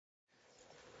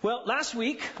Well, last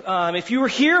week, if you were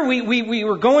here, we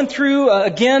were going through,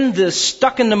 again, the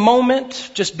stuck in the moment,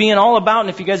 just being all about,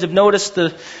 and if you guys have noticed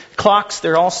the clocks,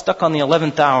 they're all stuck on the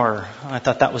 11th hour. I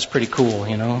thought that was pretty cool,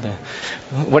 you know.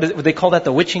 Would they call that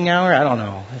the witching hour? I don't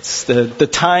know. It's the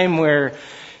time where,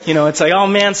 you know, it's like, oh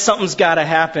man, something's got to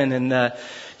happen. And,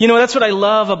 you know, that's what I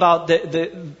love about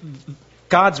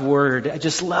God's Word. I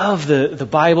just love the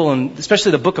Bible, and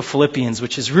especially the book of Philippians,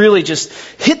 which has really just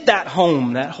hit that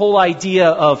home, that whole idea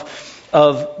of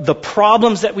the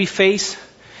problems that we face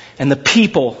and the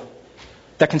people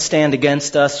that can stand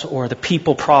against us, or the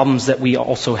people problems that we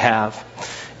also have.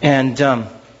 And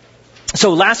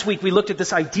so last week we looked at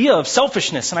this idea of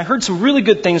selfishness, and I heard some really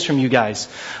good things from you guys.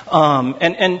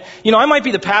 And you know, I might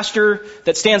be the pastor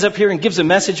that stands up here and gives a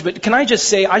message, but can I just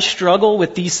say I struggle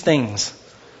with these things.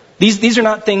 These are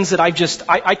not things that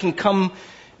I can come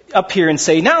up here and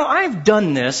say, now I've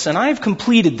done this and I've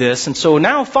completed this, and so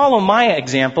now follow my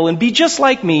example and be just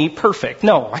like me, perfect.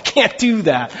 No, I can't do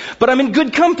that. But I'm in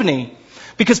good company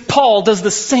because Paul does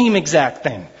the same exact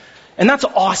thing. And that's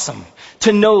awesome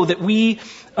to know that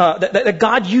that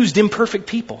God used imperfect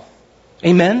people.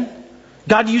 Amen?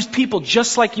 God used people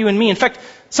just like you and me. In fact,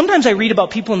 sometimes I read about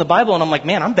people in the Bible and I'm like,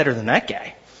 man, I'm better than that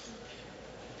guy.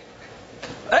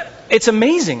 It's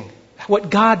amazing what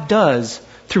God does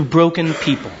through broken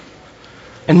people.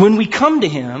 And when we come to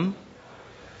Him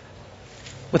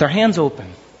with our hands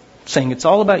open, saying, it's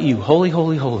all about you, holy,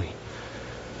 holy, holy,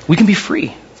 we can be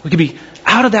free. We can be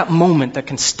out of that moment that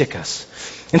can stick us.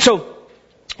 And so,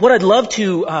 what I'd love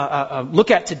to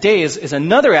look at today is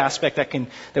another aspect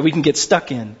that we can get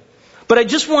stuck in. But I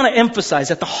just want to emphasize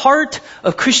at the heart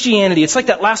of Christianity, it's like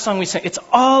that last song we sang, it's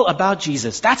all about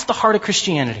Jesus. That's the heart of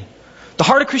Christianity. The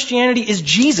heart of Christianity is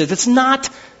Jesus. It's not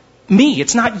me.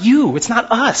 It's not you. It's not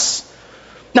us.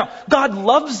 Now, God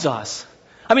loves us.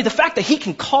 I mean, the fact that He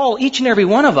can call each and every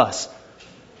one of us,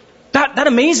 that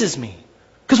amazes me.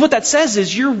 Because what that says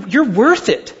is you're worth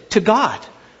it to God.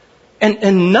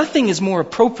 And nothing is more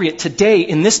appropriate today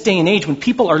in this day and age when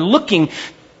people are looking,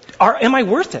 am I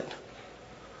worth it?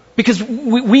 Because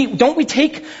don't we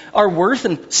take our worth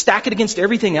and stack it against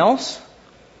everything else?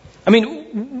 I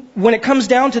mean, when it comes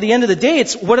down to the end of the day,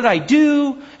 it's what did I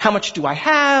do? How much do I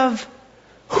have?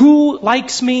 Who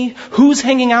likes me? Who's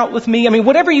hanging out with me? I mean,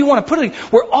 whatever you want to put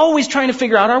it, we're always trying to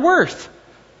figure out our worth.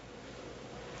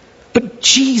 But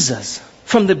Jesus,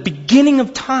 from the beginning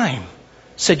of time,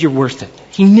 said you're worth it.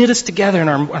 He knit us together in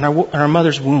our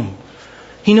mother's womb.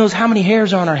 He knows how many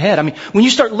hairs are on our head. I mean, when you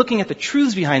start looking at the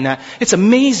truths behind that, it's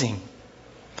amazing.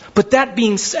 But that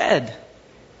being said,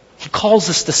 He calls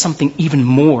us to something even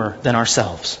more than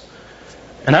ourselves.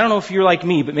 And I don't know if you're like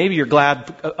me, but maybe you're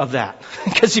glad of that.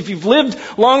 Because if you've lived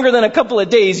longer than a couple of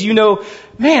days, you know,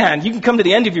 man, you can come to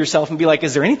the end of yourself and be like,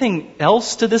 is there anything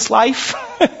else to this life?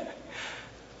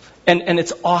 And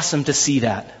it's awesome to see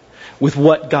that with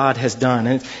what God has done.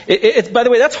 And it's, by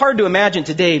the way, that's hard to imagine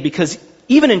today because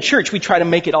even in church we try to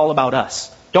make it all about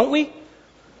us. Don't we?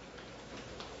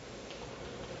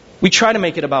 We try to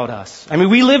make it about us. I mean,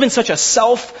 we live in such a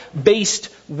self-based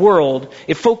world.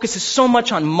 It focuses so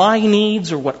much on my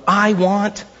needs or what I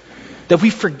want that we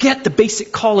forget the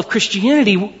basic call of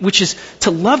Christianity, which is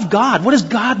to love God. What does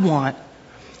God want?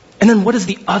 And then what does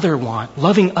the other want?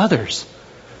 Loving others.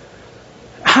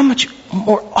 How much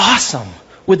more awesome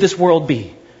would this world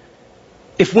be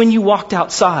if when you walked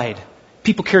outside,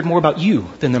 people cared more about you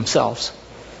than themselves?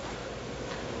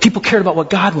 People cared about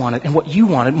what God wanted and what you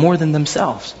wanted more than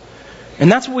themselves.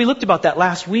 And that's what we looked about that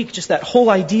last week, just that whole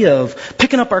idea of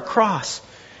picking up our cross,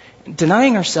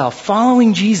 denying ourselves,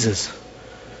 following Jesus.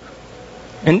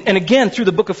 And again, through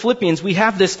the book of Philippians, we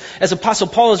have this, as Apostle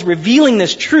Paul is revealing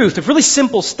this truth of really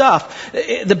simple stuff.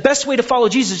 The best way to follow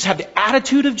Jesus is to have the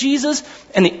attitude of Jesus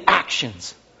and the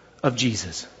actions of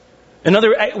Jesus.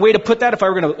 Another way to put that, if I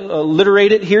were going to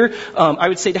alliterate it here, I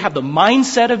would say to have the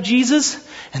mindset of Jesus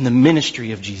and the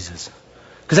ministry of Jesus.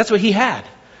 Because that's what He had.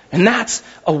 And that's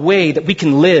a way that we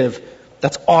can live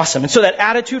that's awesome. And so that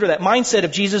attitude or that mindset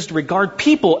of Jesus to regard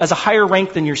people as a higher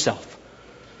rank than yourself.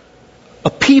 A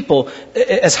people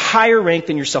as higher rank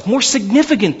than yourself, more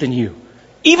significant than you,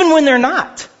 even when they're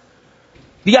not.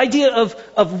 The idea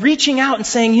of reaching out and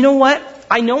saying, you know what?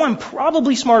 I know I'm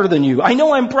probably smarter than you. I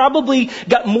know I'm probably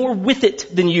got more with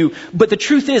it than you. But the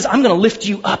truth is, I'm going to lift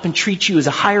you up and treat you as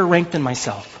a higher rank than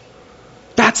myself.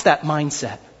 That's that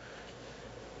mindset.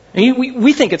 And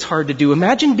we think it's hard to do.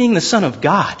 Imagine being the Son of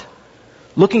God,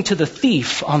 looking to the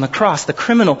thief on the cross, the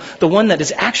criminal, the one that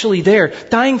is actually there,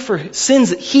 dying for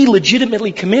sins that He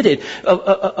legitimately committed,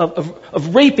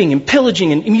 of raping and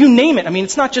pillaging and you name it. I mean,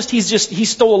 it's not just he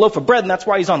stole a loaf of bread and that's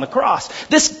why He's on the cross.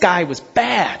 This guy was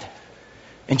bad.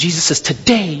 And Jesus says,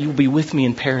 today you'll be with me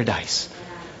in paradise.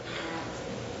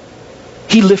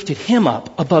 He lifted him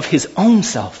up above his own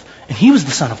self. And he was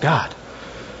the Son of God.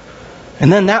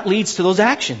 And then that leads to those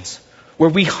actions where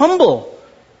we humble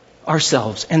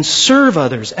ourselves and serve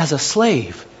others as a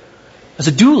slave, as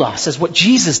a doulos, as what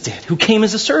Jesus did, who came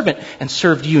as a servant and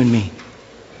served you and me.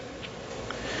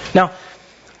 Now,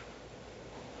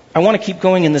 I want to keep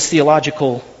going in this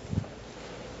theological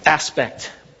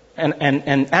aspect.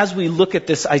 And as we look at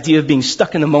this idea of being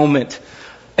stuck in the moment,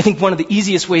 I think one of the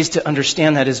easiest ways to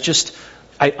understand that is just,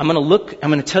 I'm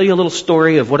going to tell you a little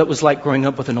story of what it was like growing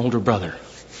up with an older brother.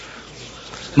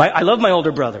 I love my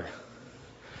older brother.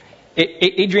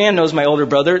 Adrienne knows my older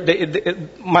brother.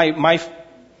 My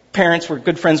parents were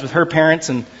good friends with her parents,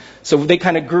 and so they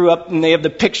kind of grew up, and they have the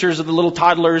pictures of the little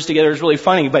toddlers together. It's really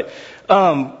funny. But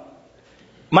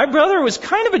my brother was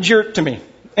kind of a jerk to me.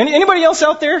 Anybody else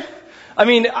out there? I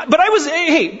mean, but I was,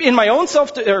 in my own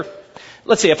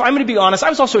let's say, if I'm going to be honest, I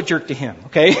was also a jerk to him,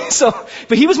 okay?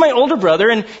 But he was my older brother,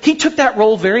 and he took that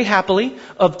role very happily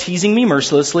of teasing me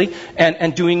mercilessly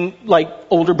and doing like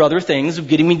older brother things of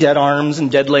getting me dead arms and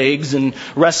dead legs and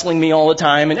wrestling me all the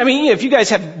time. And I mean, if you guys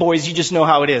have boys, you just know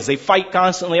how it is. They fight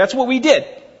constantly. That's what we did.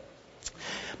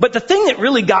 But the thing that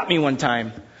really got me one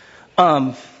time,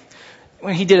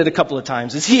 well, he did it a couple of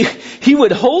times, is he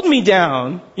would hold me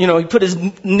down, he'd put his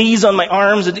knees on my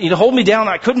arms, and he'd hold me down,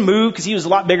 I couldn't move because he was a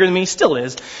lot bigger than me, still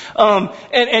is,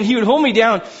 and he would hold me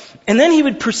down, and then he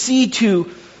would proceed to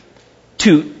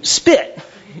spit.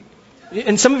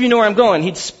 And some of you know where I'm going.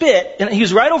 He'd spit, and he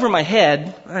was right over my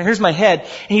head, here's my head,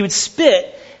 and he would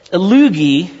spit a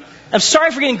loogie. I'm sorry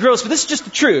for getting gross, but this is just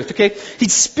the truth, okay? He'd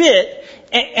spit,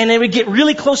 and it would get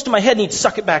really close to my head, and he'd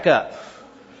suck it back up.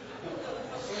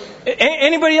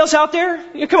 Anybody else out there?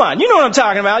 Yeah, come on, you know what I'm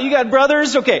talking about. You got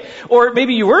brothers, okay. Or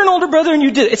maybe you were an older brother and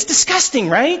you did it. It's disgusting,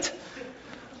 right?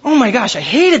 Oh my gosh, I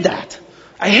hated that.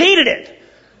 I hated it.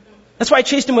 That's why I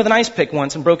chased him with an ice pick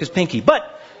once and broke his pinky.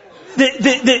 But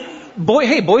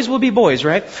boys will be boys,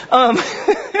 right? But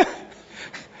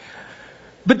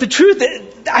the truth,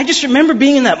 I just remember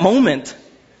being in that moment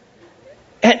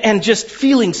and just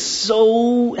feeling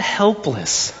so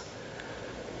helpless.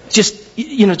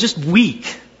 Just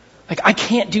weak. Like, I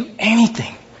can't do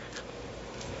anything.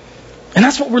 And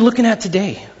that's what we're looking at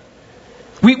today.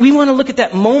 We want to look at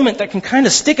that moment that can kind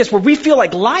of stick us, where we feel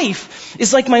like life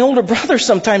is like my older brother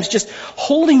sometimes, just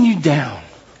holding you down.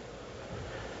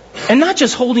 And not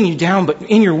just holding you down, but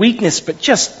in your weakness, but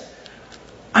just,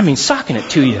 socking it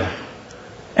to you.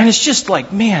 And it's just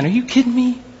like, man, are you kidding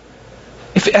me?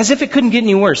 As if it couldn't get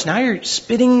any worse. Now you're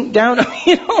spitting down,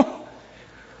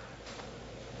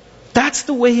 That's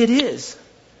the way it is.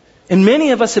 And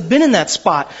many of us have been in that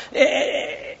spot.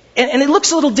 And it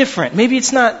looks a little different. Maybe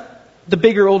it's not the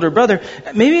bigger, older brother.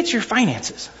 Maybe it's your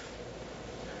finances.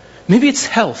 Maybe it's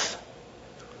health.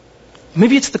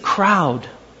 Maybe it's the crowd,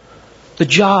 the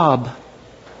job,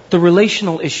 the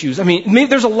relational issues. Maybe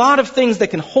there's a lot of things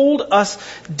that can hold us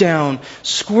down,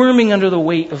 squirming under the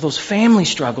weight of those family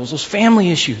struggles, those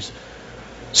family issues.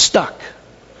 Stuck.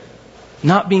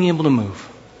 Not being able to move.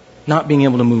 Not being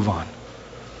able to move on.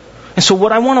 And so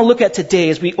what I want to look at today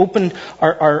as we open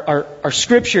our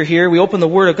scripture here, we open the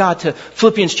Word of God to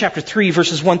Philippians chapter 3,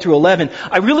 verses 1 through 11.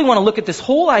 I really want to look at this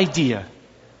whole idea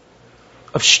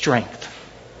of strength.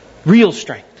 Real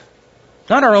strength.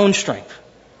 Not our own strength.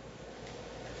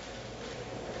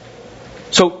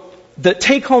 So the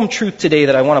take-home truth today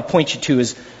that I want to point you to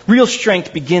is real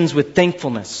strength begins with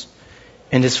thankfulness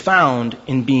and is found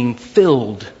in being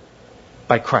filled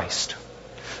by Christ.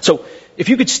 So if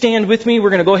you could stand with me, we're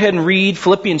going to go ahead and read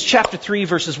Philippians chapter 3,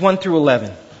 verses 1 through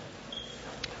 11,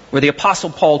 where the Apostle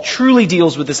Paul truly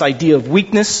deals with this idea of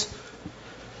weakness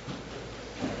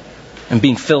and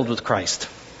being filled with Christ.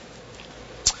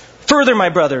 Further, my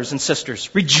brothers and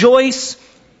sisters, rejoice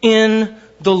in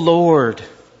the Lord.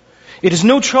 It is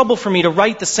no trouble for me to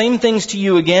write the same things to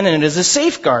you again, and it is a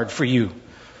safeguard for you.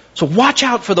 So watch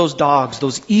out for those dogs,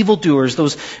 those evildoers,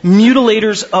 those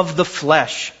mutilators of the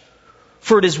flesh.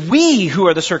 For it is we who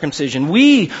are the circumcision,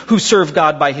 we who serve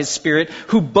God by His Spirit,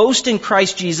 who boast in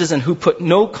Christ Jesus and who put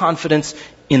no confidence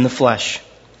in the flesh.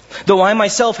 Though I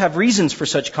myself have reasons for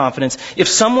such confidence, if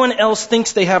someone else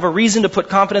thinks they have a reason to put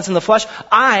confidence in the flesh,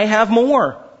 I have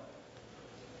more.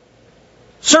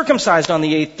 Circumcised on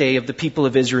the 8th day of the people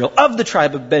of Israel, of the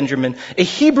tribe of Benjamin, a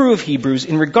Hebrew of Hebrews,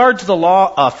 in regard to the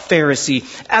law, a Pharisee.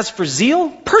 As for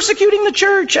zeal, persecuting the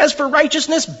church. As for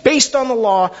righteousness, based on the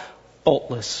law,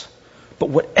 faultless. But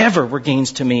whatever were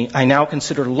gains to me, I now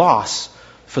consider loss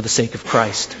for the sake of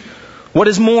Christ. What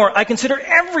is more, I consider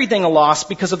everything a loss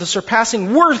because of the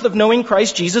surpassing worth of knowing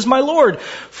Christ Jesus my Lord,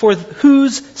 for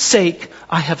whose sake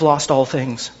I have lost all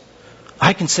things.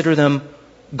 I consider them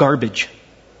garbage,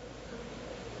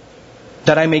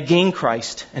 that I may gain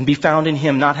Christ and be found in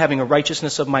Him, not having a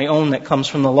righteousness of my own that comes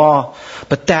from the law,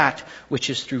 but that which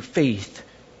is through faith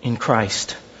in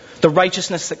Christ. The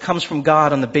righteousness that comes from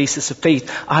God on the basis of faith.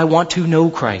 I want to know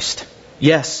Christ.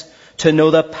 Yes, to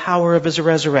know the power of His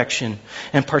resurrection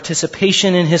and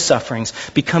participation in His sufferings,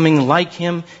 becoming like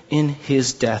Him in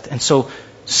His death, and so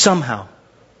somehow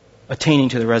attaining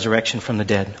to the resurrection from the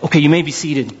dead. Okay, you may be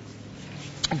seated.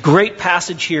 Great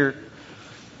passage here.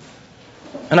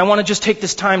 And I want to just take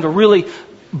this time to really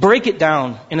break it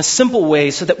down in a simple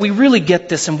way so that we really get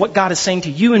this and what God is saying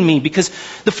to you and me. Because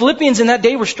the Philippians in that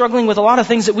day were struggling with a lot of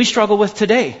things that we struggle with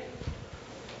today.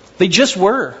 They just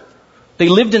were. They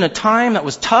lived in a time that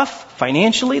was tough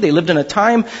financially. They lived in a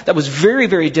time that was very,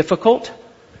 very difficult.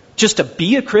 Just to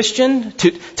be a Christian,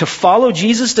 to follow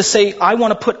Jesus, to say, I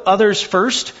want to put others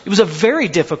first. It was a very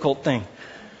difficult thing.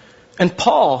 And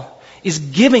Paul is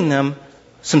giving them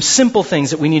some simple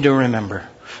things that we need to remember.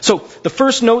 So the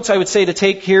first notes I would say to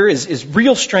take here is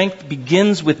real strength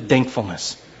begins with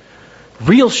thankfulness.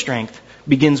 Real strength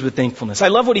begins with thankfulness. I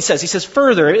love what he says. He says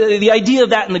further, the idea of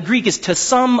that in the Greek is to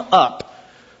sum up.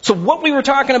 So what we were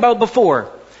talking about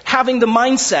before, having the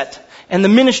mindset and the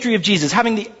ministry of Jesus,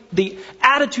 having the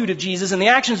attitude of Jesus and the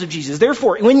actions of Jesus.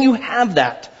 Therefore, when you have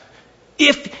that,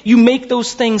 if you make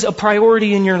those things a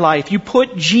priority in your life, you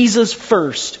put Jesus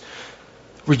first,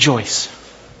 rejoice.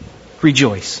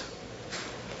 Rejoice.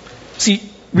 See,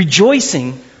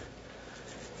 rejoicing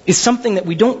is something that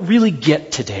we don't really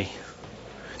get today.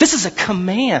 This is a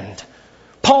command.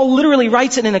 Paul literally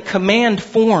writes it in a command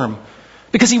form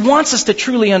because he wants us to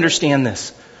truly understand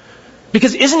this.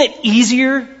 Because isn't it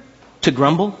easier to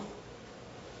grumble?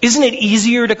 Isn't it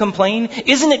easier to complain?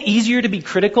 Isn't it easier to be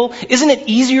critical? Isn't it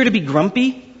easier to be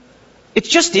grumpy? It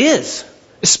just is.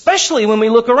 Especially when we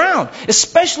look around.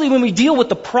 Especially when we deal with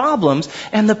the problems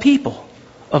and the people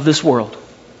of this world.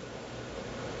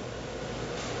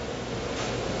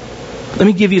 Let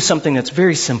me give you something that's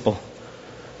very simple.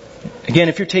 Again,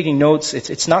 if you're taking notes,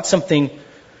 it's not something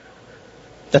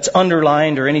that's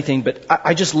underlined or anything, but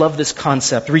I just love this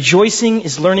concept. Rejoicing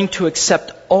is learning to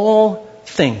accept all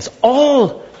things,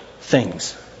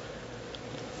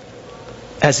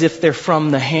 as if they're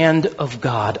from the hand of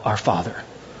God, our Father.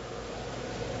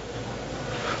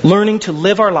 Learning to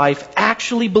live our life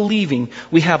actually believing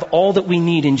we have all that we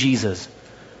need in Jesus.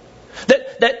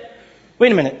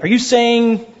 Wait a minute, are you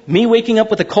saying me waking up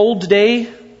with a cold today,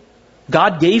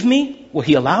 God gave me? Well,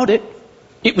 He allowed it.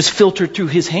 It was filtered through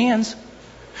His hands.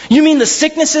 You mean the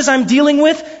sicknesses I'm dealing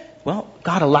with? Well,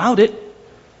 God allowed it.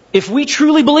 If we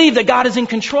truly believe that God is in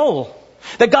control,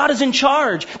 that God is in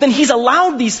charge, then He's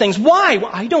allowed these things. Why? Well,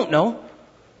 I don't know.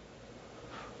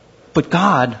 But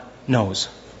God knows.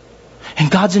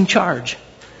 And God's in charge.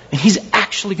 And He's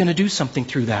actually going to do something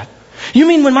through that. You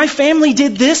mean when my family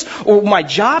did this, or my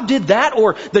job did that,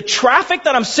 or the traffic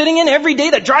that I'm sitting in every day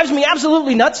that drives me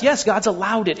absolutely nuts? Yes, God's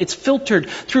allowed it. It's filtered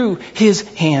through His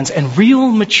hands. And real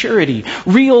maturity,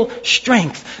 real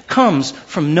strength comes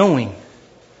from knowing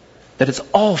that it's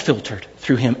all filtered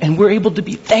through Him. And we're able to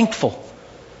be thankful.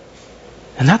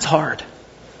 And that's hard.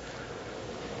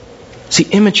 See,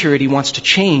 immaturity wants to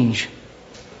change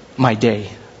my day.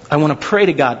 I want to pray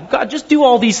to God, God, just do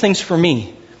all these things for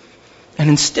me. And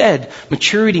instead,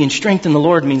 maturity and strength in the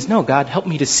Lord means, no, God, help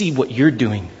me to see what You're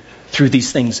doing through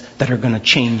these things that are going to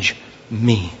change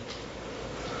me.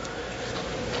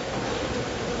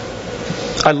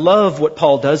 I love what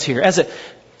Paul does here. As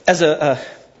a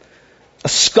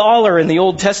scholar in the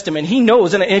Old Testament, he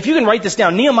knows, and if you can write this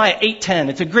down, Nehemiah 8:10,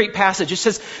 it's a great passage. It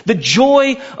says, the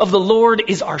joy of the Lord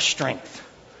is our strength.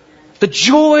 The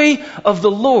joy of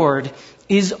the Lord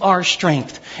is our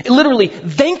strength. Literally,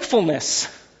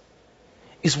 thankfulness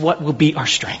is what will be our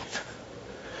strength.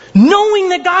 Knowing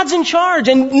that God's in charge.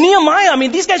 And Nehemiah,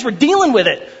 these guys were dealing with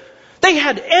it. They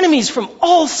had enemies from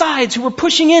all sides who were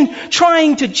pushing in,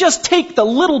 trying to just take the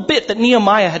little bit that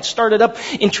Nehemiah had started up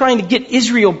in trying to get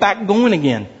Israel back going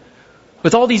again.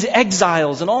 With all these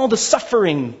exiles and all the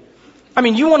suffering.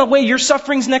 You want to weigh your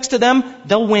sufferings next to them?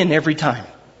 They'll win every time.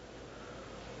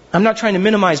 I'm not trying to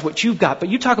minimize what you've got, but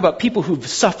you talk about people who've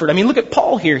suffered. Look at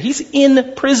Paul here. He's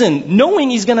in prison, knowing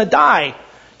he's going to die,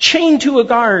 chained to a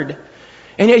guard.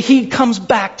 And yet he comes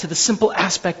back to the simple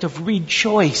aspect of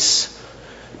rejoice.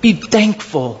 Be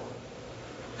thankful.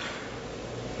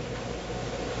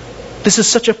 This is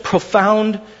such a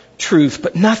profound truth,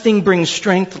 but nothing brings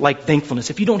strength like thankfulness.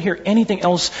 If you don't hear anything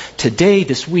else today,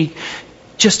 this week,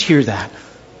 just hear that.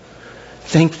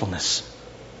 Thankfulness.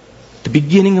 The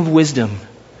beginning of wisdom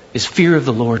is fear of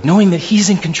the Lord, knowing that He's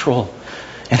in control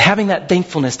and having that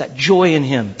thankfulness, that joy in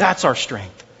Him. That's our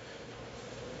strength.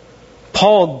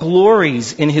 Paul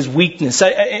glories in his weakness.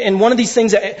 And one of these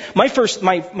things, my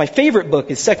favorite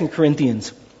book is 2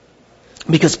 Corinthians,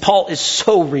 because Paul is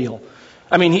so real.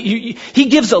 I mean, he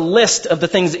gives a list of the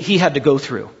things that he had to go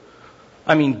through.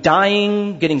 I mean,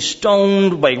 dying, getting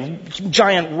stoned by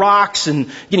giant rocks,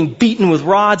 and getting beaten with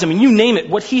rods. I mean, you name it.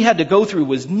 What he had to go through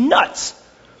was nuts.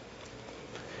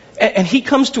 And he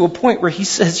comes to a point where he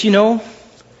says,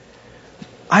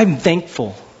 I'm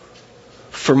thankful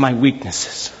for my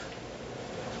weaknesses.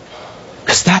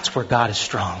 Because that's where God is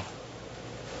strong.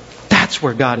 That's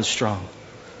where God is strong.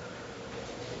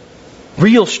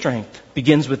 Real strength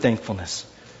begins with thankfulness.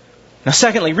 Now,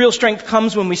 secondly, real strength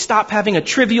comes when we stop having a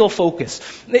trivial focus.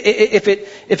 If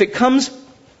it comes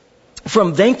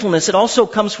from thankfulness, it also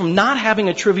comes from not having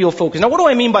a trivial focus. Now, what do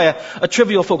I mean by a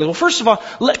trivial focus? Well, first of all,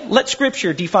 let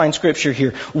Scripture define Scripture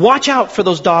here. Watch out for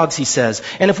those dogs, he says.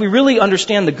 And if we really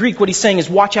understand the Greek, what he's saying is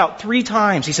watch out 3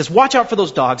 times. He says, watch out for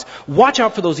those dogs, watch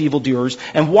out for those evildoers,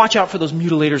 and watch out for those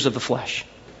mutilators of the flesh.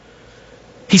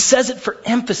 He says it for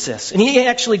emphasis. And he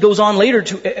actually goes on later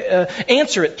to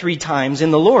answer it 3 times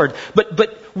in the Lord.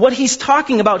 But what he's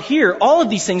talking about here, all of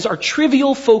these things are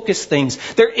trivial focus things.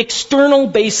 They're external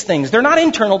based things. They're not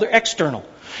internal, they're external.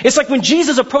 It's like when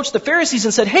Jesus approached the Pharisees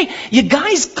and said, hey, you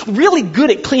guys really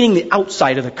good at cleaning the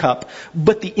outside of the cup,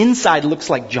 but the inside looks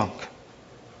like junk.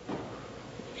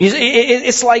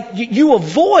 It's like you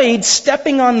avoid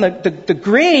stepping on the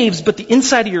graves, but the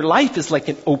inside of your life is like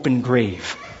an open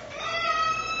grave.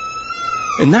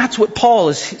 And that's what Paul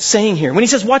is saying here. When he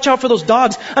says, watch out for those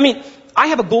dogs. I mean, I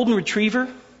have a golden retriever.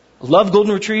 I love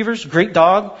golden retrievers. Great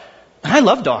dog. And I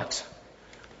love dogs.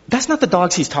 That's not the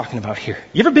dogs he's talking about here.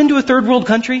 You ever been to a third world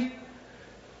country?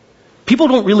 People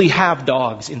don't really have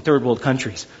dogs in third world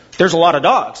countries. There's a lot of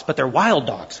dogs, but they're wild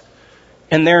dogs.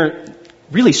 And they're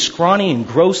really scrawny and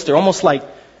gross. They're almost like,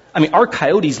 our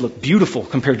coyotes look beautiful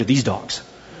compared to these dogs.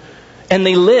 And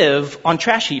they live on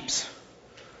trash heaps.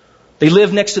 They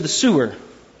live next to the sewer.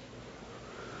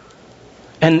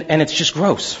 And it's just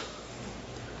gross.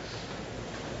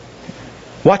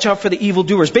 Watch out for the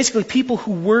evildoers. Basically, people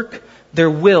who work their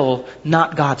will,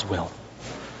 not God's will.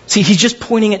 See, he's just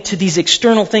pointing it to these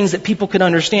external things that people could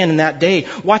understand in that day.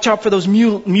 Watch out for those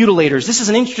mutilators. This is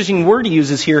an interesting word he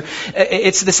uses here.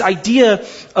 It's this idea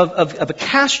of a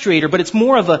castrator, but it's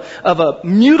more of a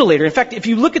mutilator. In fact, if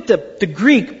you look at the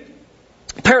Greek,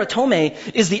 paratome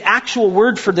is the actual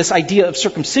word for this idea of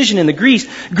circumcision in the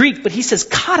Greek, but he says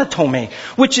katatome,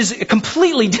 which is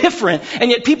completely different,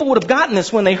 and yet people would have gotten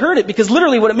this when they heard it, because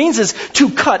literally what it means is to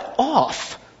cut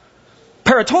off.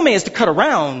 Paratome is to cut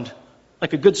around,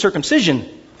 like a good circumcision.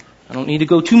 I don't need to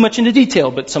go too much into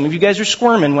detail, but some of you guys are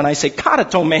squirming when I say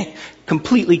katatome,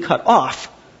 completely cut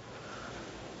off.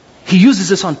 He uses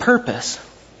this on purpose,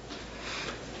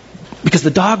 because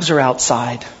the dogs are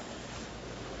outside.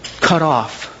 Cut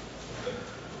off.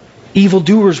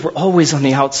 Evildoers were always on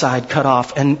the outside, cut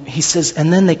off. And he says,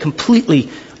 and then they completely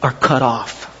are cut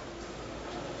off.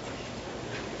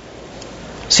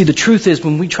 See, the truth is,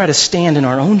 when we try to stand in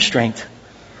our own strength,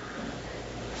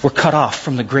 we're cut off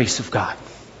from the grace of God.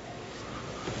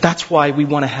 That's why we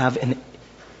want to have an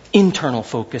internal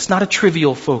focus, not a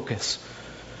trivial focus.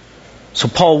 So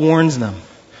Paul warns them.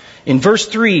 In verse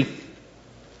 3,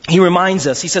 he reminds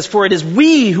us, he says, for it is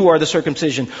we who are the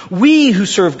circumcision, we who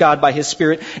serve God by His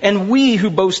Spirit, and we who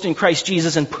boast in Christ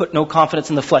Jesus and put no confidence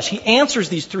in the flesh. He answers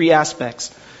these 3 aspects.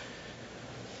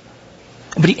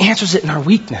 But he answers it in our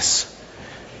weakness.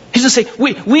 He doesn't say,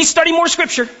 we study more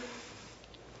Scripture.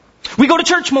 We go to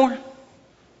church more.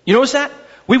 You notice that?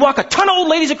 We walk a ton of old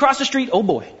ladies across the street. Oh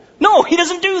boy. No, he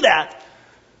doesn't do that.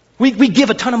 We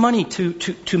give a ton of money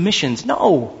to missions.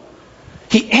 No.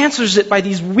 He answers it by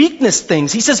these weakness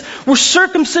things. He says, we're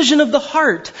circumcision of the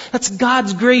heart. That's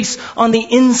God's grace on the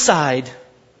inside.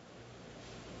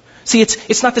 See,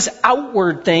 it's not this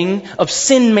outward thing of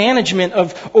sin management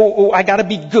of, I gotta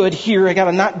be good here, I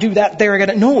gotta not do that there,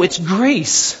 no, it's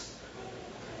grace.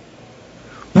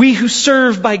 We who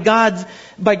serve by God's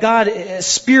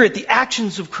Spirit, the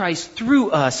actions of Christ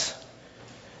through us,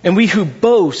 and we who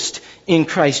boast in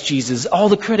Christ Jesus, all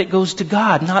the credit goes to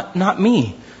God, not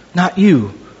me. Not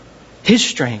you. His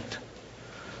strength,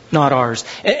 not ours.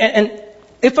 And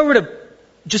if I were to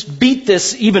just beat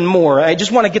this even more, I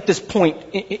just want to get this point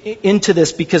into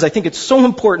this, because I think it's so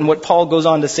important what Paul goes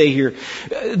on to say here.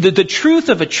 The truth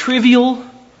of a trivial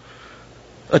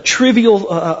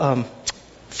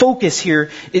focus here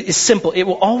is simple. There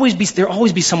will always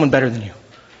be someone better than you.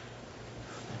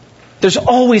 There's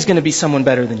always going to be someone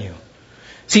better than you.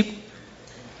 See,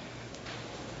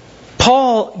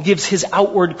 Paul gives his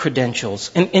outward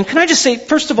credentials. And can I just say,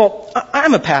 first of all,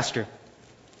 I'm a pastor.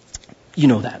 You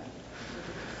know that.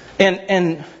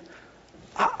 And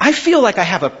I feel like I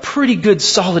have a pretty good,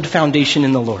 solid foundation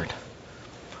in the Lord.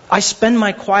 I spend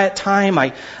my quiet time.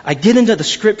 I get into the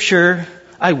Scripture.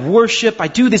 I worship. I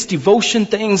do this devotion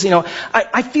things.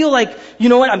 I feel like,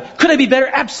 could I be better?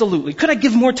 Absolutely. Could I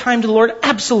give more time to the Lord?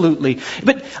 Absolutely.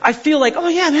 But I feel like, oh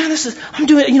yeah, man, I'm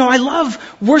doing, I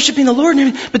love worshiping the Lord and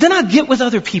everything. But then I get with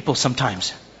other people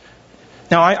sometimes.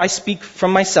 Now, I speak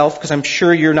from myself because I'm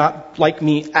sure you're not like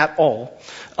me at all.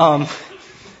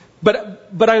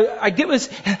 But I get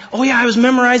with, oh yeah, I was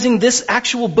memorizing this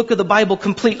actual book of the Bible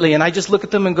completely, and I just look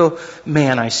at them and go,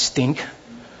 man, I stink.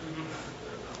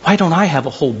 Why don't I have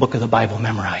a whole book of the Bible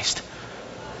memorized?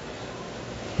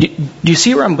 Do you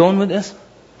see where I'm going with this?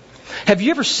 Have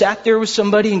you ever sat there with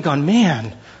somebody and gone,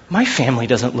 man, my family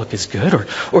doesn't look as good,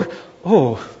 or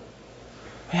oh,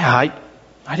 yeah,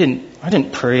 I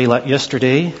didn't pray like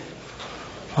yesterday.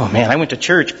 Oh man, I went to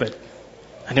church, but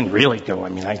I didn't really go. I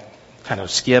mean, I kind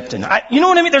of skipped, and you know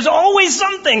what I mean? There's always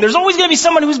something. There's always going to be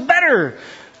someone who's better,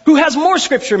 who has more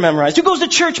Scripture memorized, who goes to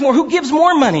church more, who gives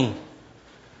more money.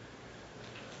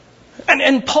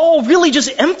 And Paul really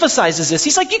just emphasizes this.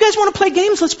 He's like, you guys want to play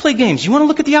games? Let's play games. You want to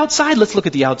look at the outside? Let's look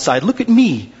at the outside. Look at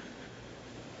me.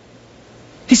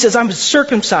 He says, I'm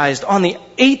circumcised on the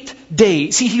 8th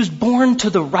day. See, he was born to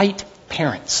the right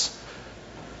parents.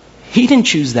 He didn't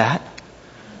choose that.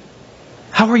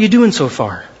 How are you doing so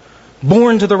far?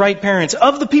 Born to the right parents,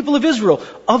 of the people of Israel,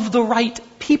 of the right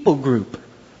people group,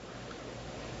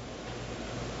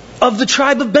 of the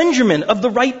tribe of Benjamin, of the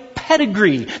right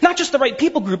pedigree. Not just the right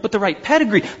people group, but the right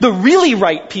pedigree. The really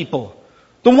right people.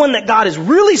 The one that God is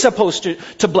really supposed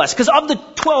to bless. Because of the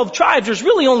 12 tribes, there's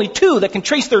really only 2 that can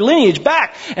trace their lineage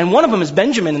back. And one of them is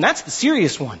Benjamin, and that's the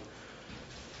serious one.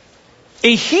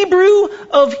 A Hebrew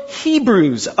of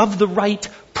Hebrews, of the right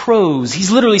prose.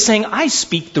 He's literally saying, I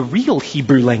speak the real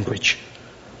Hebrew language.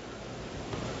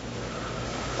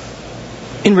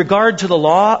 In regard to the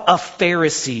law, a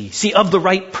Pharisee. See, of the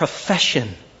right profession.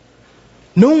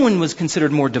 No one was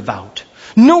considered more devout.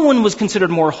 No one was considered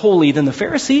more holy than the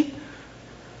Pharisee.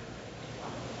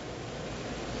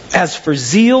 As for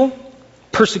zeal,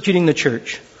 persecuting the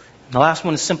church. And the last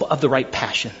one is simple, of the right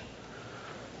passion.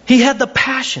 He had the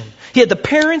passion. He had the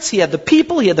parents, he had the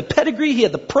people, he had the pedigree, he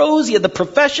had the prose, he had the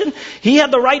profession. He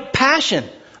had the right passion.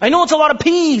 I know it's a lot of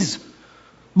P's,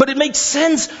 but it makes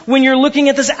sense when you're looking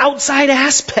at this outside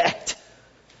aspect.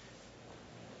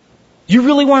 You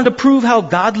really wanted to prove how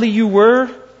godly you were?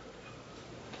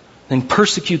 Then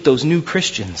persecute those new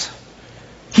Christians.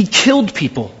 He killed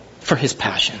people for his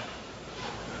passion.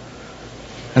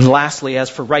 And lastly, as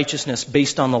for righteousness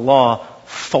based on the law,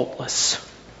 faultless.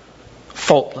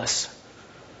 Faultless.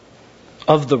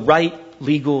 Of the right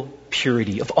legal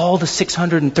purity. Of all the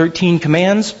 613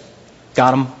 commands,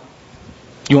 got them.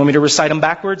 You want me to recite them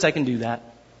backwards? I can do that.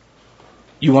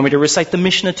 You want me to recite the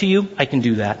Mishnah to you? I can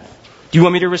do that. Do you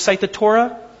want me to recite the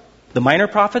Torah, the minor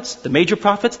prophets, the major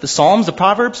prophets, the Psalms, the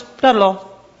Proverbs? Not at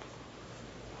all.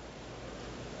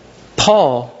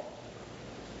 Paul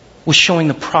was showing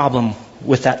the problem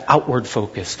with that outward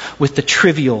focus, with the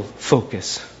trivial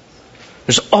focus.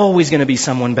 There's always going to be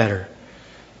someone better.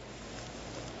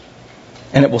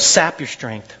 And it will sap your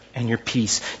strength and your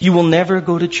peace. You will never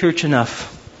go to church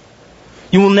enough.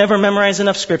 You will never memorize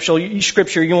enough scripture.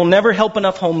 You will never help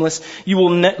enough homeless. You will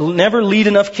never lead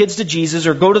enough kids to Jesus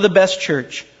or go to the best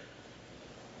church.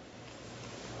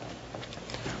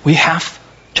 We have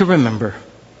to remember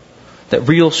that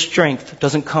real strength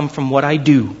doesn't come from what I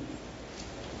do,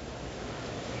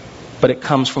 but it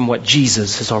comes from what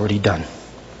Jesus has already done.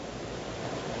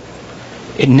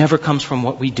 It never comes from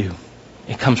what we do.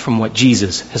 It comes from what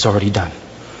Jesus has already done.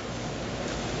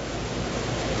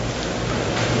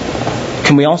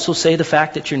 Can we also say the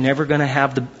fact that you're never going to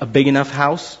have a big enough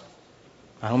house?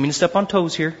 I don't mean to step on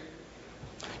toes here.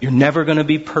 You're never going to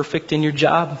be perfect in your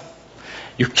job.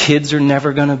 Your kids are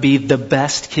never going to be the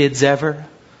best kids ever.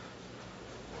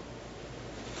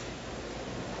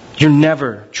 You're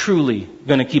never truly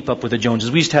going to keep up with the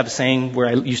Joneses. We used to have a saying where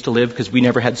I used to live because we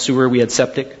never had sewer, we had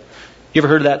septic. You ever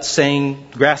heard of that saying,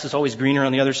 grass is always greener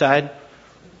on the other side?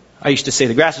 I used to say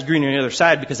the grass is greener on the other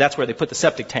side because that's where they put the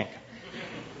septic tank.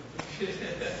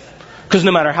 Because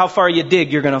no matter how far you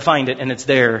dig, you're going to find it, and it's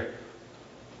there,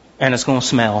 and it's going to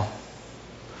smell.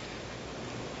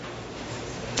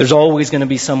 There's always going to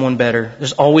be someone better.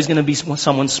 There's always going to be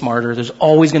someone smarter. There's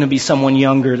always going to be someone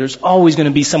younger. There's always going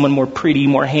to be someone more pretty,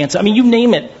 more handsome. I mean, you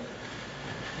name it.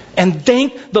 And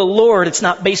thank the Lord it's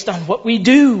not based on what we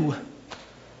do.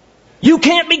 You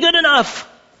can't be good enough.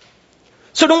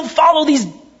 So don't follow these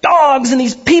dogs and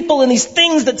these people and these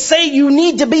things that say you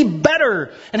need to be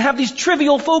better and have these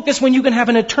trivial focus when you can have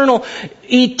an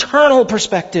eternal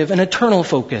perspective, an eternal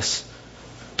focus.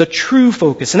 The true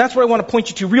focus. And that's what I want to point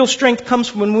you to. Real strength comes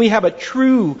from when we have a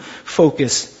true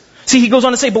focus. See, he goes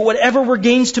on to say, but whatever were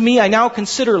gains to me, I now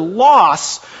consider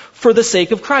loss for the sake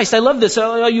of Christ. I love this.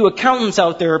 All you accountants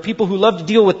out there, people who love to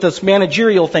deal with this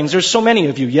managerial things. There's so many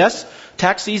of you, yes?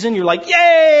 Tax season, you're like,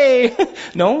 yay!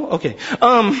 No? Okay.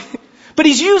 But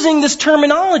he's using this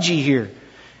terminology here.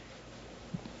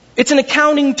 It's an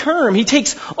accounting term. He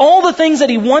takes all the things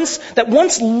that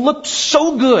once looked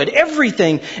so good,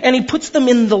 everything, and he puts them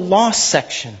in the loss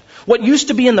section. What used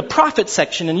to be in the profit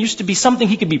section and used to be something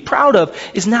he could be proud of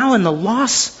is now in the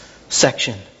loss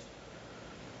section.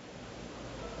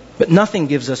 But nothing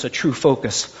gives us a true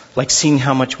focus like seeing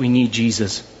how much we need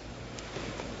Jesus.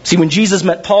 See, when Jesus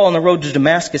met Paul on the road to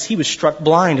Damascus, he was struck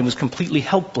blind and was completely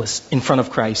helpless in front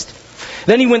of Christ.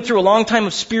 Then he went through a long time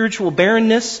of spiritual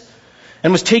barrenness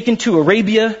and was taken to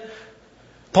Arabia.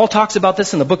 Paul talks about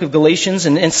this in the book of Galatians.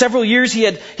 And several years he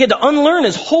had to unlearn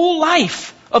his whole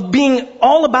life of being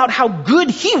all about how good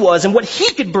he was and what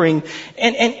he could bring.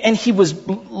 And he was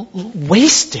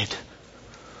wasted.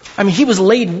 I mean, he was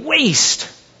laid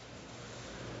waste.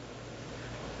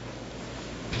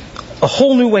 A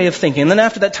whole new way of thinking. And then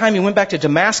after that time, he went back to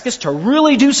Damascus to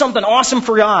really do something awesome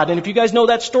for God. And if you guys know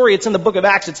that story, it's in the book of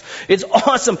Acts. It's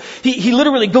awesome. He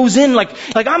literally goes in like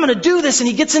I'm going to do this. And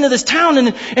he gets into this town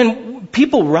and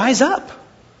people rise up.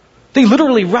 They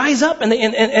literally rise up and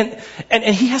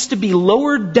he has to be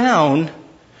lowered down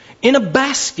in a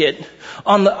basket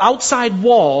on the outside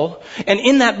wall. And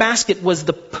in that basket was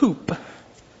the poop,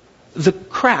 the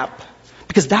crap,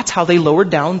 because that's how they lowered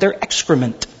down their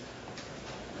excrement.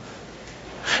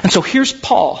 And so here's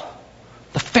Paul,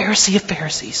 the Pharisee of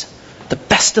Pharisees, the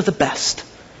best of the best,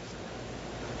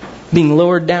 being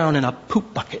lowered down in a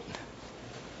poop bucket,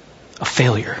 a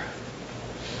failure.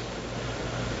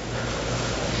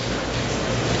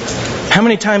 How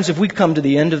many times have we come to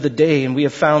the end of the day and we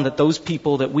have found that those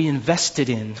people that we invested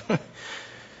in,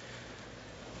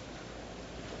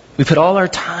 we put all our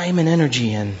time and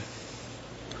energy in,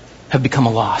 have become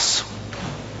a loss?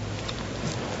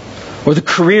 Or the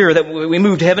career that we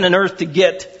moved heaven and earth to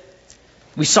get,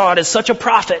 we saw it as such a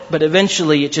profit, but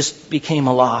eventually it just became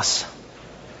a loss.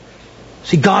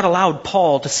 See, God allowed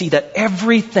Paul to see that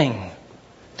everything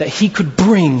that he could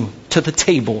bring to the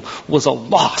table was a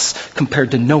loss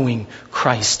compared to knowing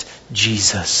Christ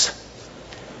Jesus.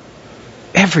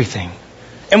 Everything.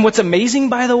 And what's amazing,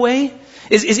 by the way,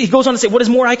 is he goes on to say, what is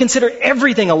more, I consider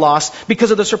everything a loss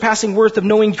because of the surpassing worth of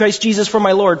knowing Christ Jesus for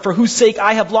my Lord, for whose sake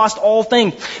I have lost all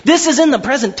things. This is in the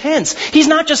present tense. He's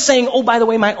not just saying, oh, by the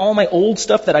way, all my old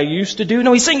stuff that I used to do.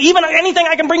 No, he's saying even anything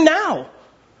I can bring now.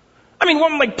 I mean,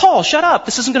 I'm like, Paul, shut up.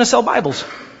 This isn't going to sell Bibles.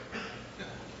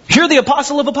 You're the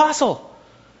apostle of apostle.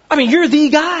 I mean, you're the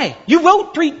guy. You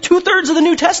wrote 2/3 of the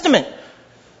New Testament.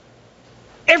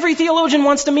 Every theologian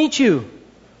wants to meet you.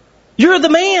 You're the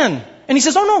man. And he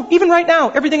says, oh no, even right now,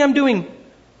 everything I'm doing,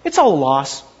 it's all a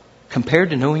loss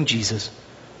compared to knowing Jesus.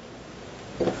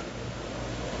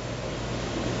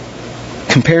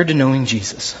 Compared to knowing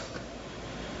Jesus.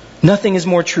 Nothing is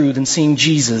more true than seeing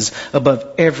Jesus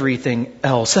above everything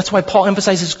else. That's why Paul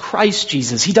emphasizes Christ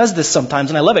Jesus. He does this sometimes,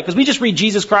 and I love it, because we just read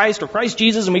Jesus Christ or Christ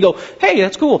Jesus, and we go, hey,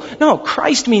 that's cool. No,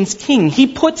 Christ means King. He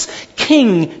puts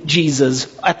King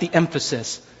Jesus at the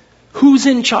emphasis. Who's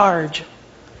in charge?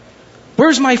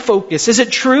 Where's my focus? Is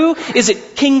it true? Is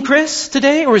it King Chris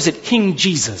today, or is it King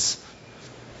Jesus?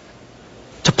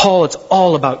 To Paul, it's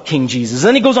all about King Jesus.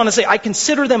 Then he goes on to say, I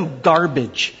consider them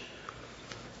garbage,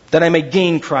 that I may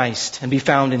gain Christ and be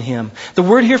found in Him. The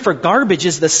word here for garbage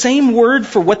is the same word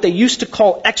for what they used to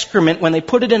call excrement when they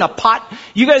put it in a pot.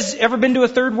 You guys ever been to a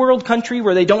third world country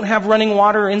where they don't have running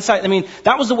water inside? I mean,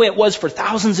 that was the way it was for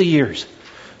thousands of years.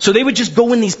 So they would just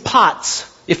go in these pots,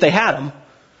 if they had them,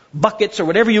 buckets or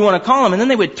whatever you want to call them, and then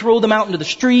they would throw them out into the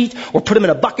street or put them in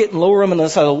a bucket and lower them on the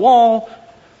side of the wall.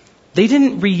 They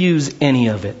didn't reuse any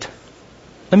of it.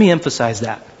 Let me emphasize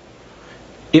that.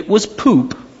 It was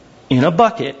poop in a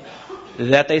bucket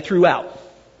that they threw out.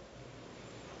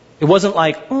 It wasn't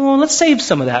like, oh, let's save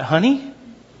some of that, honey.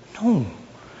 No.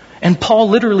 And Paul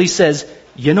literally says,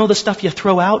 you know the stuff you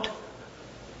throw out?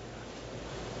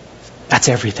 That's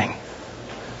everything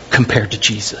compared to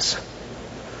Jesus.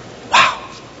 Wow.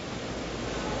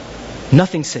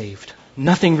 Nothing saved.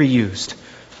 Nothing reused.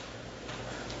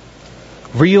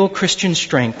 Real Christian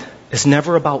strength is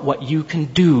never about what you can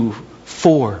do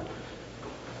for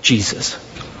Jesus.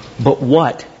 but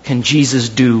what can Jesus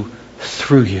do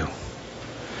through you?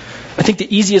 I think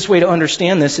the easiest way to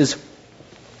understand this is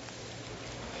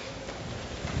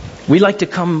we like to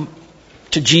come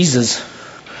to Jesus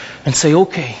and say,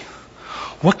 okay,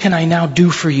 what can I now do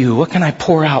for you? What can I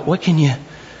pour out? What can you...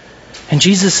 And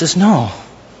Jesus says, no.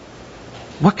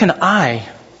 What can I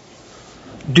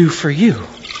do for you?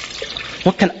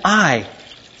 What can I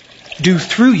do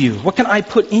through you? What can I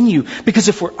put in you? Because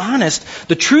if we're honest,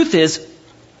 the truth is,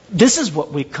 this is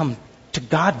what we come to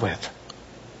God with.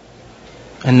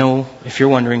 And no, if you're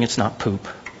wondering, it's not poop.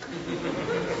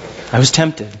 I was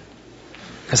tempted.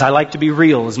 Because I like to be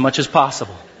real as much as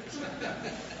possible.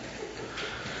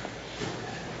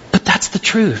 But that's the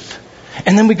truth.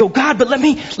 And then we go, God, but let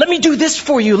me do this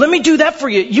for you. Let me do that for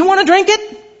you. You want to drink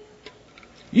it?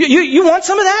 You want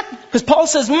some of that? Because Paul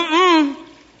says,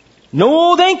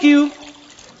 no, thank you.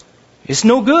 It's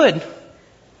no good.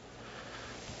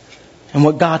 And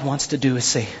what God wants to do is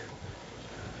say,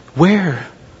 where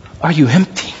are you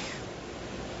empty?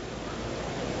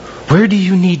 Where do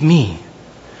you need me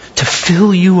to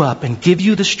fill you up and give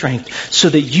you the strength so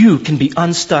that you can be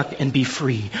unstuck and be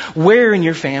free? Where in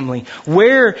your family?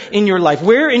 Where in your life?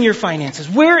 Where in your finances?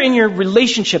 Where in your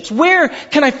relationships? Where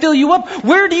can I fill you up?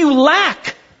 Where do you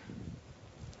lack?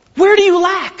 Where do you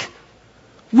lack?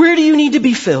 Where do you need to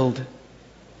be filled?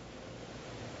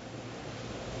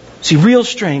 See, real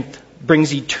strength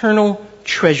brings eternal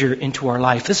treasure into our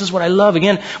life. This is what I love.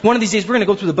 Again, one of these days we're going to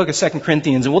go through the book of 2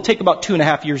 Corinthians, and we'll take about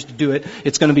 2.5 years to do it.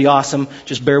 It's going to be awesome.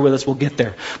 Just bear with us. We'll get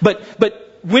there. But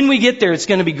when we get there, it's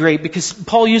going to be great because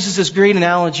Paul uses this great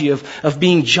analogy of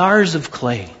being jars of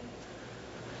clay.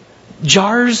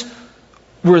 Jars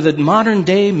were the modern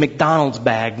day McDonald's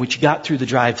bag which you got through the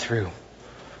drive-thru.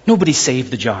 Nobody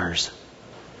saved the jars.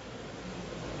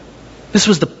 This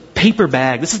was the paper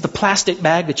bag. This is the plastic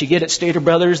bag that you get at Stater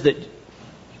Brothers that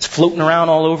it's floating around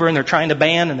all over and they're trying to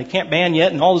ban and they can't ban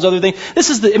yet and all those other things.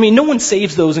 No one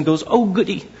saves those and goes, oh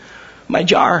goody, my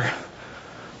jar,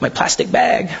 my plastic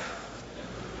bag.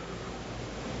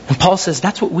 And Paul says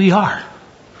that's what we are.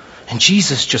 And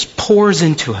Jesus just pours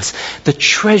into us the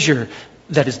treasure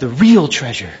that is the real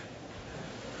treasure.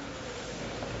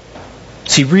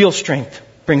 See, real strength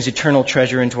brings eternal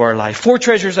treasure into our life. 4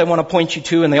 treasures I want to point you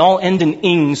to, and they all end in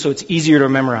ing, so it's easier to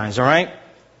memorize, all right?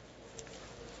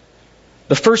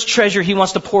 The first treasure he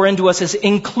wants to pour into us is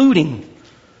including.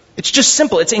 It's just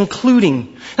simple. It's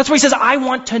including. That's why he says, I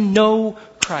want to know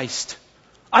Christ.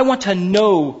 I want to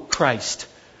know Christ.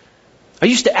 I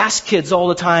used to ask kids all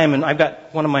the time, and I've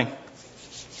got one of my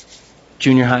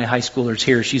junior high schoolers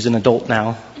here. She's an adult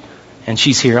now, and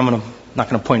she's here. I'm not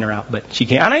going to point her out, but she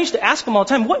can. And I used to ask them all the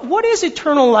time, what is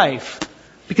eternal life?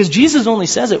 Because Jesus only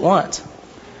says it once.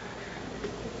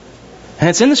 And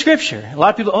it's in the Scripture. A lot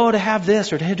of people, to have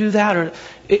this or to do that. Or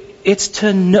it's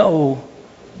to know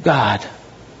God.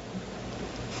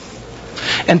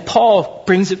 And Paul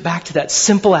brings it back to that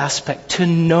simple aspect, to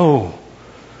know.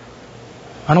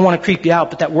 I don't want to creep you out,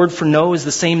 but that word for know is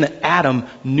the same that Adam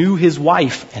knew his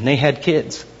wife and they had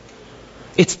kids.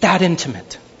 It's that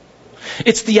intimate.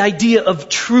 It's the idea of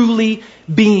truly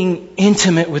being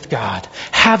intimate with God,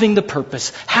 having the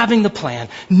purpose, having the plan,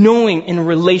 knowing in a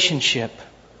relationship.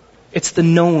 It's the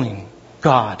knowing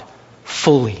God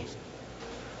fully.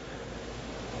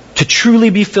 To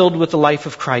truly be filled with the life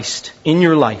of Christ in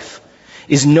your life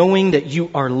is knowing that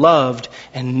you are loved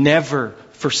and never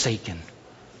forsaken.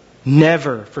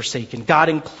 Never forsaken. God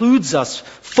includes us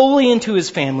fully into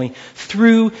His family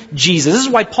through Jesus. This is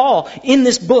why Paul, in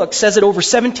this book, says it over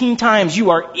 17 times. You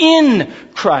are in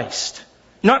Christ.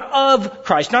 Not of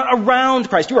Christ. Not around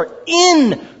Christ. You are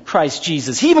in Christ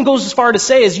Jesus. He even goes as far to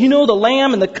say, as you know, the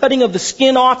lamb and the cutting of the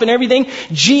skin off and everything,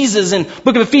 Jesus in the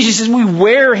book of Ephesians says we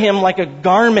wear Him like a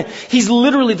garment. He's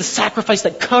literally the sacrifice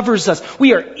that covers us.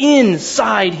 We are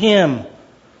inside Him.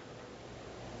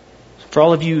 For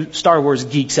all of you Star Wars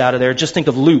geeks out of there, just think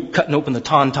of Luke cutting open the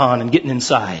tauntaun and getting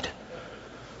inside.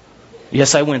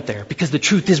 Yes, I went there. Because the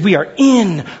truth is we are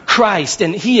in Christ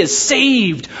and He is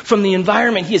saved from the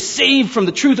environment. He is saved from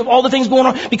the truth of all the things going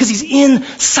on because He's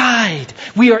inside.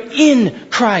 We are in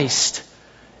Christ.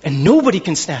 And nobody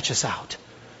can snatch us out.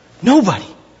 Nobody.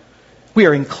 We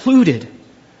are included.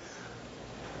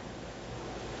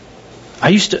 I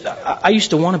used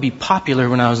to want to be popular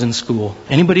when I was in school.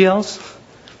 Anybody else?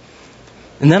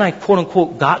 And then I, quote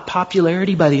unquote, got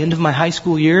popularity by the end of my high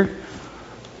school year.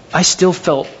 I still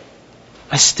felt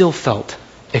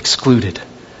excluded.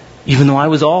 Even though I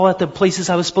was all at the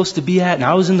places I was supposed to be at and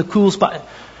I was in the cool spot.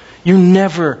 You're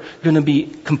never going to be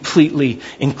completely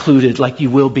included like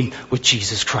you will be with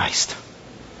Jesus Christ.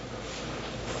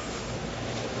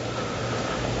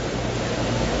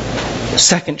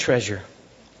 Second treasure,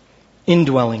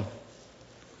 indwelling.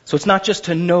 So it's not just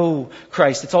to know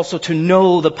Christ, it's also to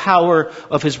know the power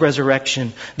of His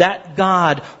resurrection. That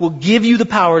God will give you the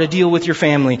power to deal with your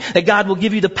family. That God will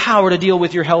give you the power to deal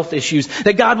with your health issues.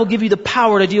 That God will give you the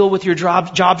power to deal with your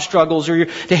job struggles or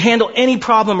to handle any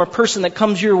problem or person that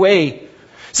comes your way.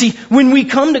 See, when we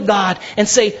come to God and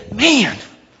say, man,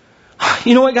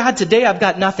 you know what, God, today I've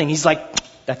got nothing. He's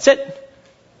like, that's it.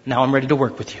 Now I'm ready to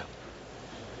work with you.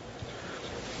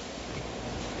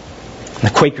 And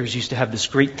the Quakers used to have this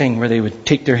great thing where they would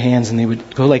take their hands and they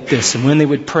would go like this. And when they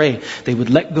would pray, they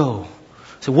would let go.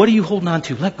 So what are you holding on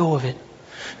to? Let go of it.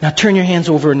 Now turn your hands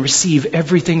over and receive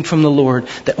everything from the Lord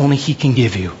that only He can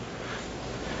give you.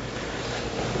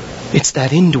 It's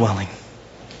that indwelling.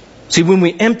 See, when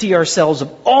we empty ourselves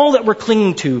of all that we're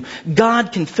clinging to,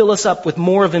 God can fill us up with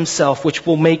more of Himself, which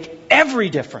will make every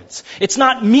difference. It's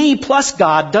not me plus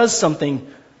God does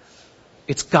something.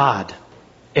 It's God,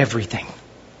 everything.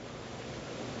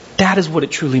 That is what it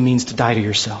truly means to die to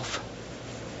yourself.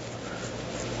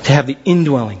 To have the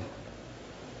indwelling,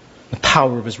 the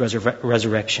power of His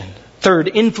resurrection. Third,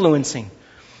 influencing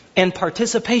and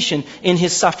participation in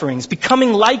His sufferings,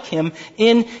 becoming like Him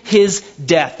in His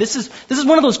death. This is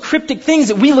one of those cryptic things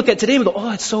that we look at today and go,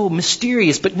 oh, it's so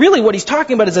mysterious. But really what he's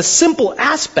talking about is a simple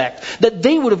aspect that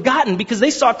they would have gotten because they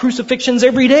saw crucifixions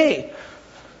every day.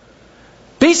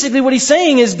 Basically what he's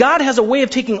saying is God has a way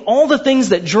of taking all the things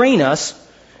that drain us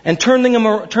and turning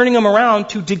them around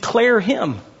to declare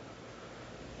Him.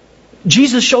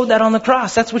 Jesus showed that on the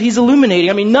cross. That's what He's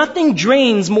illuminating. I mean, nothing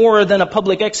drains more than a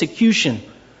public execution.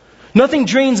 Nothing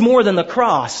drains more than the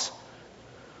cross.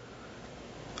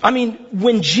 I mean,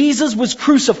 when Jesus was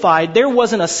crucified, there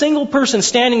wasn't a single person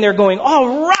standing there going,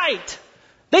 all right.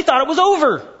 They thought it was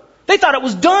over. They thought it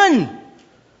was done.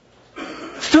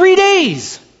 3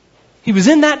 days. He was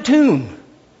in that tomb.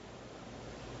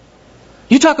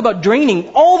 You talk about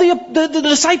draining. All the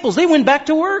disciples, they went back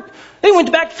to work. They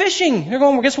went back fishing. They're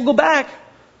going, I guess we'll go back.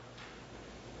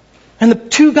 And the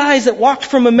two guys that walked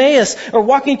from Emmaus, or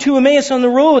walking to Emmaus on the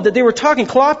road, that they were talking,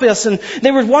 Clopas, and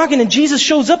they were walking, and Jesus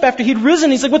shows up after he'd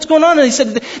risen. He's like, what's going on? And he said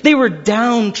they were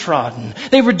downtrodden.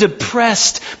 They were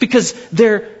depressed because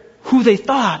who they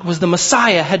thought was the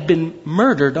Messiah had been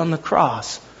murdered on the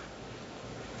cross.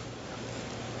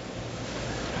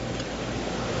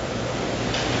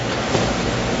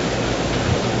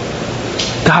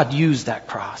 God used that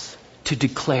cross to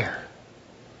declare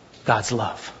God's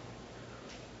love.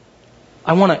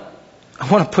 I want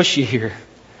to push you here.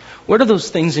 What are those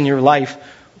things in your life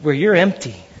where you're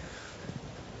empty?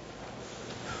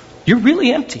 You're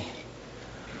really empty.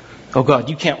 Oh God,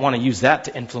 you can't want to use that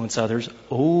to influence others.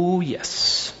 Oh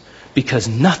yes. Because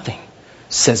nothing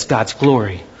says God's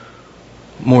glory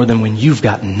more than when you've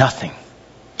got nothing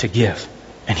to give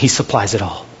and He supplies it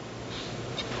all.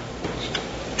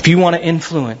 If you want to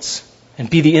influence and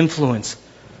be the influence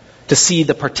to see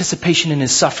the participation in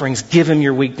His sufferings, give Him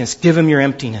your weakness, give Him your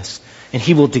emptiness, and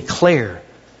He will declare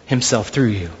Himself through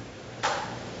you.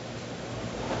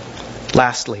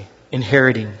 Lastly,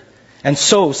 inheriting. And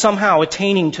so, somehow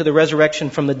attaining to the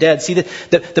resurrection from the dead. See,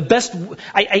 the best...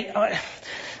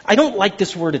 I don't like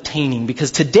this word attaining, because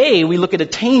today we look at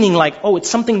attaining like, oh, it's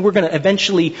something we're going to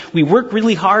eventually... We work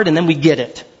really hard and then we get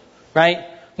it. Right?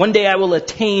 One day I will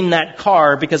attain that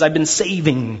car because I've been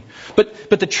saving. But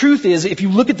the truth is, if you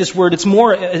look at this word,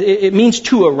 it means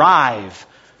to arrive.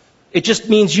 It just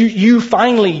means you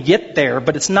finally get there,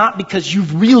 but it's not because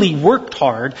you've really worked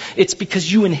hard. It's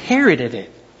because you inherited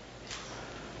it.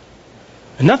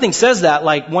 And nothing says that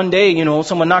like one day,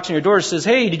 someone knocks on your door and says,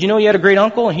 hey, did you know you had a great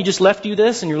uncle and he just left you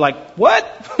this? And you're like, what?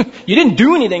 You didn't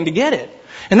do anything to get it.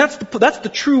 And that's the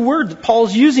true word that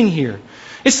Paul's using here.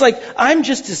 It's like, I'm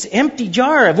just this empty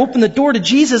jar. I've opened the door to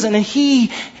Jesus and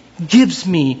He gives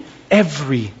me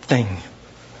everything.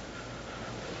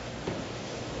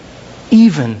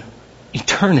 Even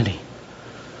eternity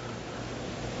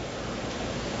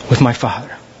with my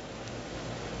Father.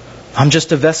 I'm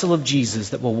just a vessel of Jesus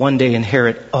that will one day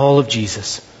inherit all of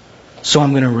Jesus. So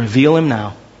I'm going to reveal Him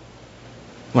now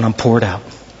when I'm poured out.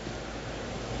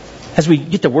 As we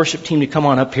get the worship team to come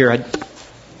on up here, I'd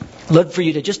love for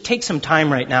you to just take some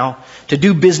time right now to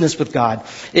do business with God.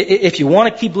 If you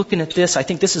want to keep looking at this, I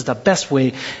think this is the best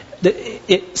way.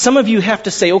 Some of you have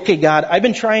to say, okay, God, I've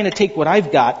been trying to take what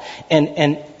I've got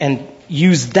and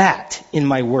use that in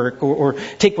my work, or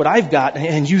take what I've got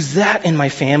and use that in my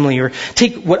family, or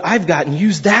take what I've got and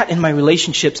use that in my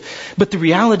relationships. But the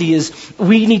reality is,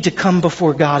 we need to come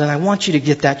before God, and I want you to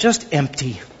get that just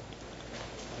empty.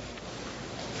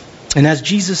 And as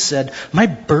Jesus said, my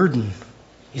burden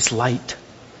is light.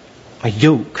 My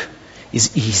yoke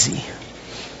is easy.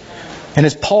 And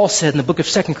as Paul said in the book of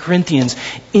 2 Corinthians,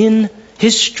 in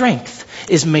His strength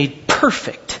is made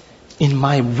perfect in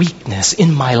my weakness,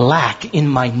 in my lack, in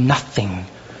my nothing.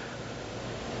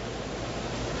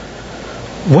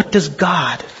 What does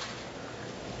God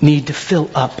need to fill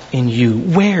up in you?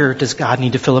 Where does God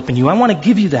need to fill up in you? I want to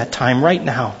give you that time right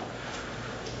now.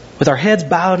 With our heads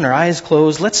bowed and our eyes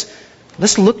closed,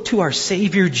 let's look to our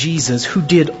Savior Jesus, who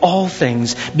did all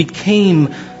things,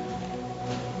 became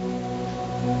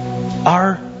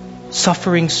our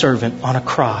suffering servant on a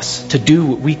cross to do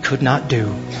what we could not do,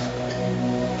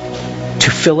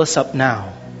 to fill us up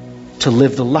now, to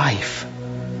live the life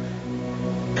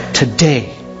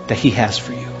today that He has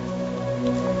for you.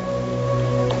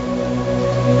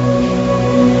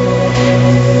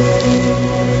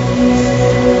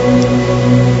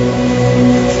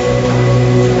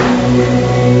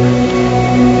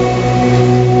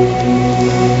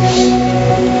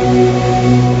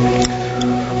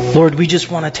 Lord, we just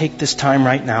want to take this time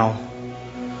right now.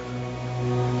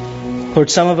 Lord,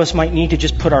 some of us might need to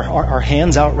just put our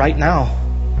hands out right now.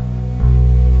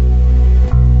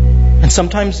 And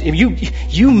sometimes if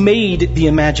you made the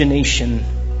imagination.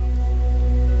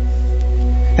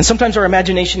 And sometimes our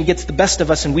imagination gets the best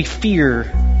of us and we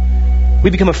fear. We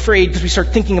become afraid because we start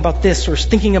thinking about this or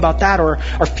thinking about that, or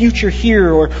our future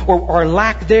here, or our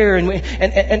lack there,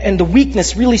 and the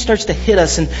weakness really starts to hit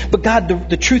us. But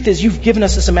God, the truth is, You've given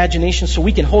us this imagination so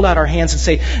we can hold out our hands and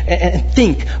say and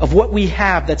think of what we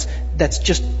have that's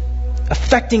just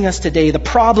affecting us today, the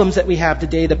problems that we have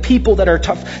today, the people that are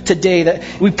tough today.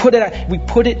 That we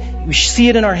see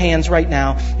it in our hands right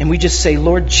now, and we just say,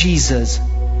 Lord Jesus,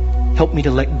 help me to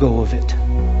let go of it.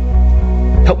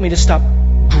 Help me to stop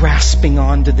grasping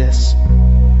onto this.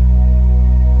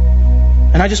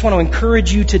 And I just want to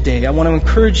encourage you today. I want to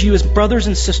encourage you as brothers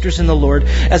and sisters in the Lord,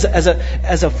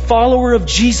 as a follower of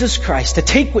Jesus Christ, to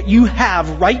take what you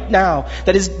have right now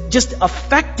that is just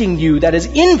affecting you, that is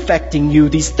infecting you,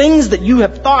 these things that you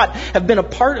have thought have been a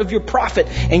part of your prophet,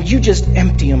 and you just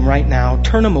empty them right now.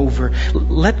 Turn them over.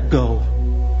 Let go.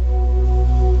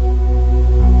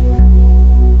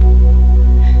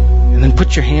 And then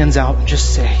put your hands out and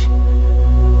just say,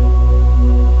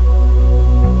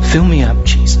 fill me up,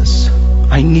 Jesus.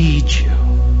 I need You.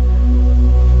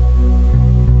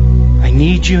 I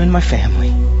need You in my family.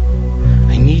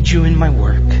 I need You in my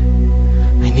work.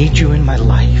 I need You in my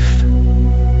life.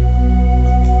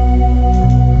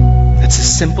 That's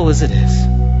as simple as it is.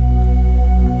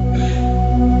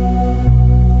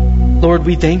 Lord,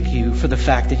 we thank You for the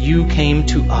fact that You came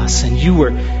to us and You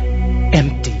were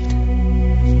emptied.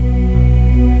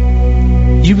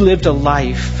 You lived a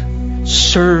life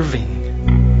serving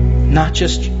not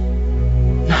just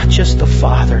the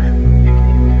father,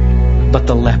 but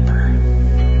the leper,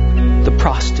 the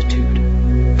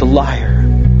prostitute, the liar,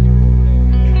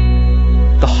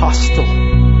 the hostile,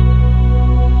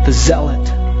 the zealot.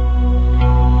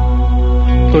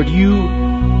 Lord, You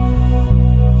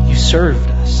served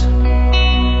us.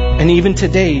 And even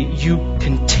today, You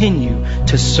continue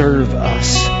to serve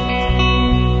us.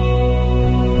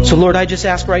 So Lord, I just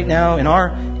ask right now, in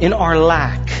our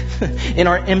lack, in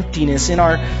our emptiness, in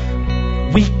our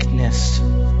weakness,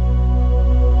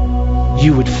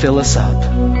 You would fill us up.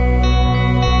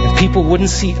 And people wouldn't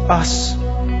see us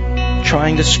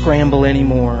trying to scramble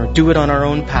anymore or do it on our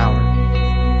own power,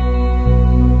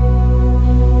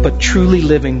 but truly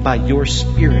living by Your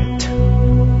Spirit.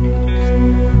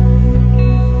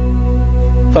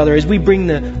 Father, as we bring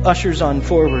the ushers on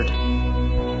forward,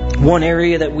 one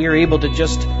area that we are able to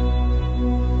just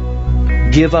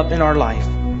give up in our life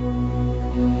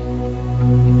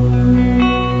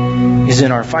is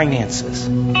in our finances.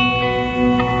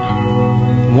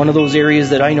 One of those areas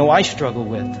that I know I struggle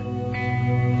with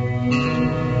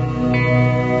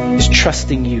is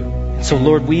trusting You. And so,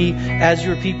 Lord, we, as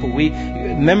Your people,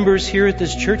 members here at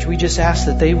this church, we just ask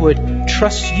that they would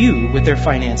trust You with their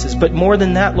finances. But more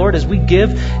than that, Lord, as we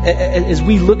give, as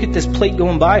we look at this plate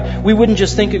going by, we wouldn't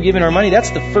just think of giving our money.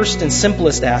 That's the first and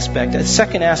simplest aspect. The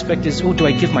second aspect is, do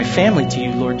I give my family to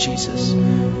You, Lord Jesus?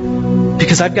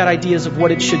 Because I've got ideas of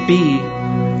what it should be,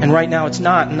 and right now it's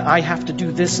not, and I have to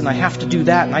do this and I have to do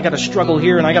that, and I got to struggle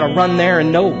here and I got to run there,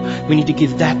 and no, we need to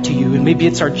give that to You. And maybe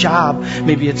it's our job,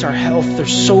 maybe it's our health.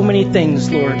 There's so many things,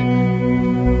 Lord,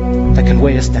 that can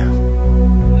weigh us down.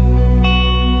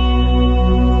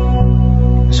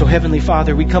 So Heavenly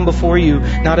Father, we come before You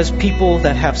not as people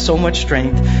that have so much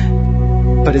strength,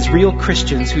 but as real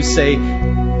Christians who say,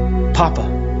 Papa,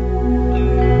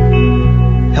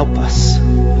 help us.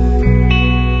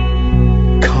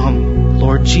 Come,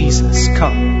 Lord Jesus,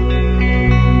 come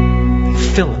and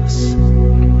fill us,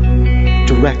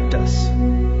 direct us,